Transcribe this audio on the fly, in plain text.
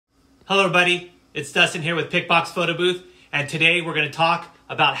Hello everybody, it's Dustin here with PicBox Photo Booth, and today we're going to talk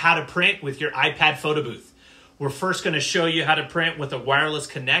about how to print with your iPad photo booth. We're first going to show you how to print with a wireless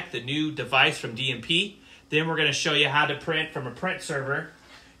connect, the new device from DMP. Then we're going to show you how to print from a print server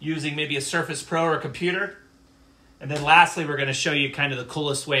using maybe a Surface Pro or a computer. And then lastly, we're going to show you kind of the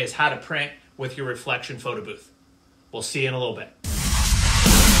coolest way is how to print with your reflection photo booth. We'll see you in a little bit.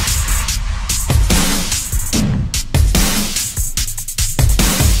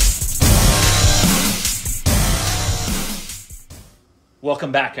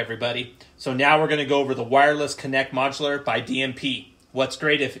 Welcome back, everybody. So now we're going to go over the Wireless Connect Modular by DMP. What's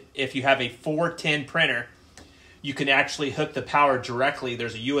great, if you have a 410 printer, you can actually hook the power directly.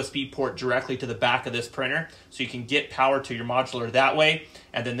 There's a USB port directly to the back of this printer, so you can get power to your modular that way.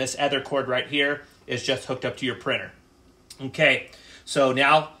 And then this other cord right here is just hooked up to your printer. Okay, so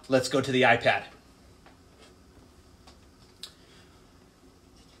now let's go to the iPad.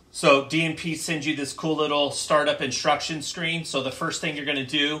 So DMP sends you this cool little startup instruction screen. So the first thing you're going to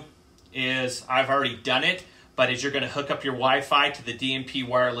do is, I've already done it, but is you're going to hook up your Wi-Fi to the DMP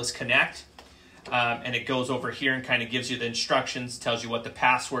Wireless Connect. And it goes over here and kind of gives you the instructions, tells you what the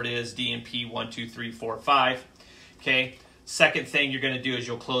password is, DMP12345. Okay. Second thing you're going to do is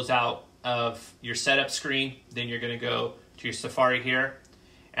you'll close out of your setup screen. Then you're going to go to your Safari here.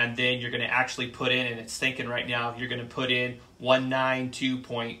 And then you're going to actually put in, and it's thinking right now, you're going to put in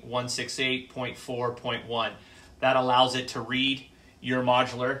 192.168.4.1. That allows it to read your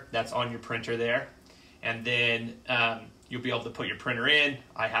modular that's on your printer there. And then you'll be able to put your printer in.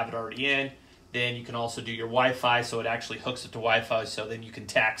 I have it already in. Then you can also do your Wi-Fi, so it actually hooks it to Wi-Fi, so then you can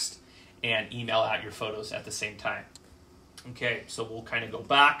text and email out your photos at the same time. Okay, so we'll kind of go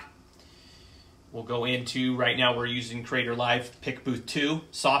back. We'll go into, right now we're using Creator Live PicBox 2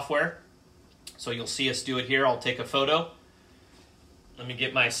 software. So you'll see us do it here. I'll take a photo. Let me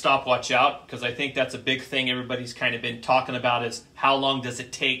get my stopwatch out, because I think that's a big thing everybody's kind of been talking about, is how long does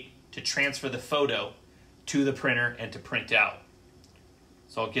it take to transfer the photo to the printer and to print out.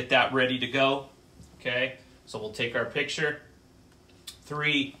 So I'll get that ready to go. Okay, so we'll take our picture.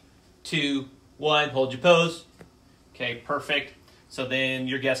 3, 2, 1, hold your pose. Okay, perfect. So then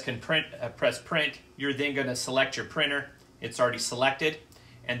your guest can press print. You're then going to select your printer. It's already selected.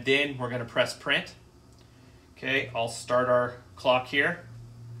 And then we're going to press print. Okay, I'll start our clock here.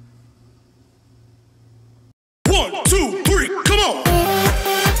 1, 2, 3, come on!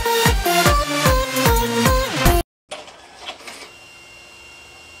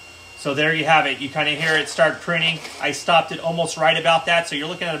 So there you have it. You kind of hear it start printing. I stopped it almost right about that. So you're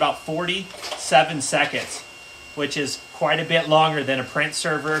looking at about 47 seconds, which is quite a bit longer than a print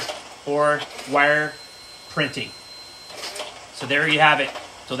server or wire printing. So there you have it.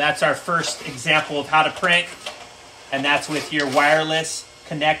 So that's our first example of how to print, and that's with your Wireless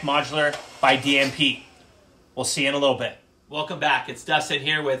Connect Modular by DMP. We'll see you in a little bit. Welcome back. It's Dustin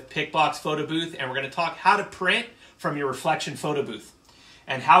here with PicBox Photo Booth, and we're going to talk how to print from your reflection photo booth.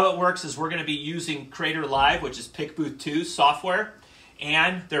 And how it works is we're going to be using Creator Live, which is PicBox 2 software,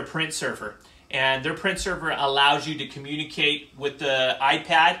 and their print server. And their print server allows you to communicate with the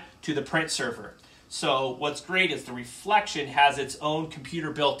iPad to the print server. So what's great is the reflection has its own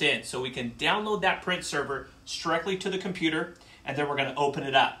computer built in. So we can download that print server directly to the computer, and then we're going to open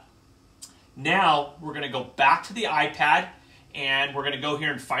it up. Now we're going to go back to the iPad, and we're going to go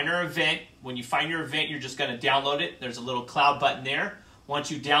here and find our event. When you find your event, you're just going to download it. There's a little cloud button there.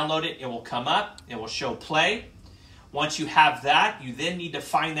 Once you download it, it will come up. It will show play. Once you have that, you then need to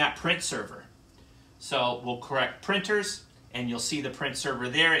find that print server. So we'll correct printers, and you'll see the print server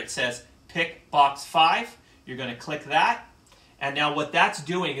there. It says PicBox 5. You're going to click that. And now what that's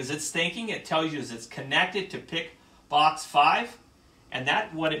doing is it's thinking, it tells you is it's connected to PicBox 5. And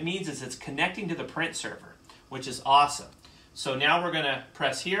that what it means is it's connecting to the print server, which is awesome. So now we're going to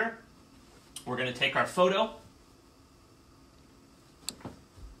press here. We're going to take our photo.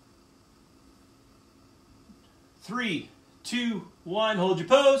 Three, 2, 1, hold your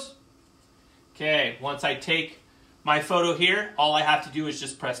pose. Okay, once I take my photo here, all I have to do is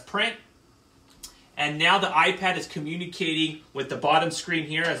just press print. And now the iPad is communicating with the bottom screen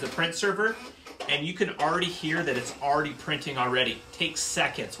here as the print server. And you can already hear that it's already printing already. It takes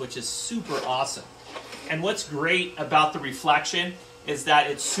seconds, which is super awesome. And what's great about the reflection is that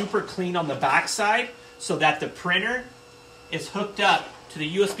it's super clean on the back side, so that the printer is hooked up to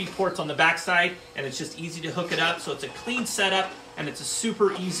the USB ports on the back side, and it's just easy to hook it up. So it's a clean setup, and it's a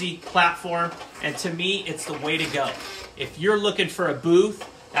super easy platform, and to me, it's the way to go. If you're looking for a booth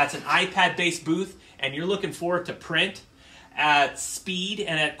that's an iPad-based booth, and you're looking for it to print at speed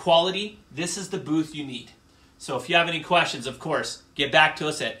and at quality, this is the booth you need. So if you have any questions, of course, get back to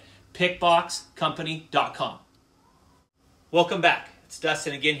us at PicBoxCompany.com. Welcome back. It's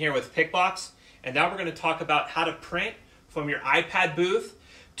Dustin again here with PicBox, and now we're going to talk about how to print from your iPad booth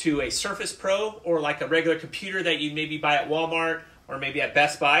to a Surface Pro or like a regular computer that you maybe buy at Walmart or maybe at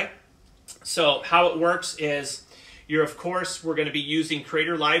Best Buy. So how it works is we're going to be using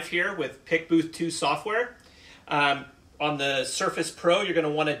Creator Live here with PicBooth 2 software. On the Surface Pro, you're going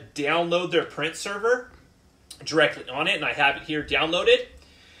to want to download their print server directly on it, and I have it here downloaded.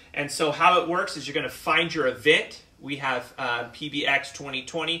 And so how it works is you're going to find your event. We have PBX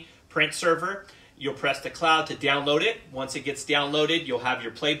 2020 print server. You'll press the cloud to download it. Once it gets downloaded, you'll have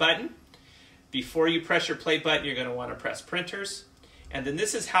your play button. Before you press your play button, you're going to want to press printers. And then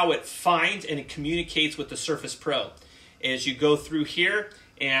this is how it finds and it communicates with the Surface Pro. As you go through here,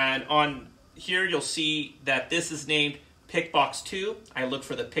 and on here you'll see that this is named PicBox 2. I look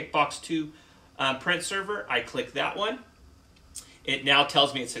for the PicBox 2 print server. I click that one. It now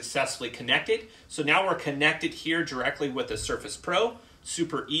tells me it's successfully connected. So now we're connected here directly with the Surface Pro.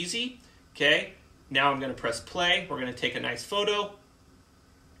 Super easy. Okay. Now I'm going to press play. We're going to take a nice photo.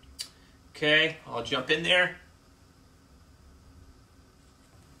 Okay. I'll jump in there.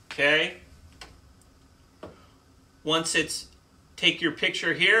 Okay. Once it's take your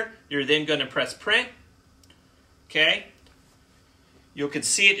picture here, you're then going to press print. Okay. You can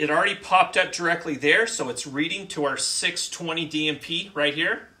see it already popped up directly there, so it's reading to our 620 DMP right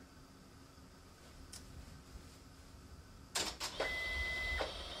here.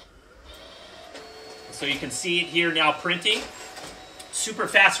 So you can see it here now printing. Super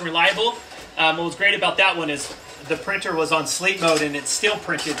fast and reliable. What was great about that one is the printer was on sleep mode and it still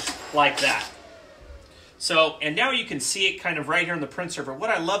printed like that. So, and now you can see it kind of right here on the print server. What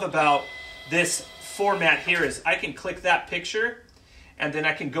I love about this format here is I can click that picture and then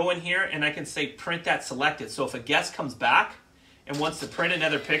I can go in here and I can say print that selected. So if a guest comes back and wants to print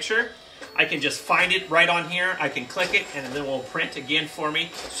another picture, I can just find it right on here. I can click it and then it will print again for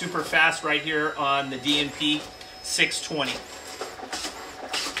me. Super fast right here on the DMP 620.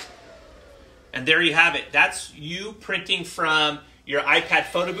 And there you have it. That's you printing from your iPad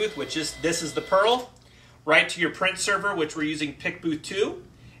photo booth, which is, this is the Pearl, right to your print server, which we're using PicBooth 2.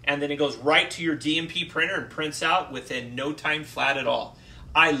 And then it goes right to your DMP printer and prints out within no time flat at all.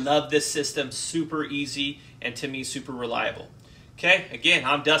 I love this system, super easy, and to me, super reliable. Okay, again,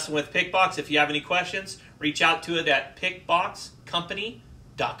 I'm Dustin with PicBox. If you have any questions, reach out to it at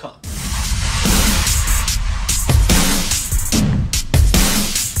PicBoxCompany.com.